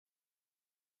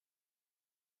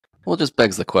Well, it just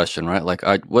begs the question, right? Like,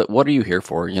 what are you here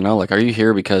for? You know, like, are you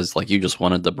here because like you just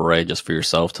wanted the beret just for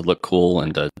yourself to look cool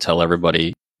and to tell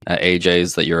everybody at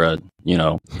AJ's that you're an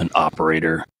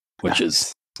operator, which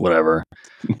is whatever.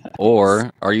 Or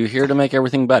are you here to make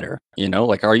everything better? You know,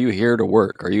 like, are you here to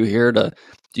work? Are you here to,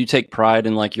 do you take pride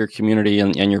in like your community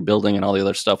and your building and all the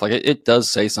other stuff? Like, it does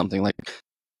say something like,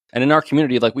 and in our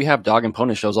community, like, we have dog and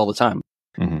pony shows all the time.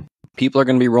 Mm-hmm. People are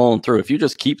going to be rolling through. If you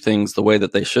just keep things the way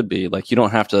that they should be, like, you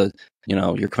don't have to,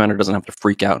 your commander doesn't have to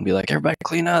freak out and be like, everybody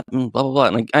clean up and blah, blah, blah.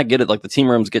 And like, I get it. Like, the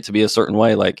team rooms get to be a certain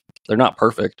way. Like, they're not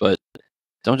perfect, but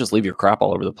don't just leave your crap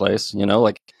all over the place,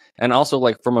 like, and also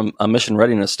like from a mission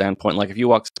readiness standpoint, like if you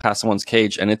walk past someone's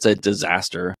cage and it's a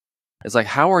disaster, it's like,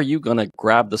 how are you going to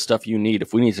grab the stuff you need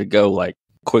if we need to go like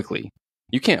quickly?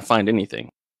 You can't find anything,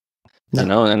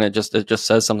 and it just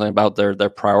says something about their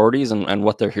priorities and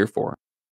what they're here for.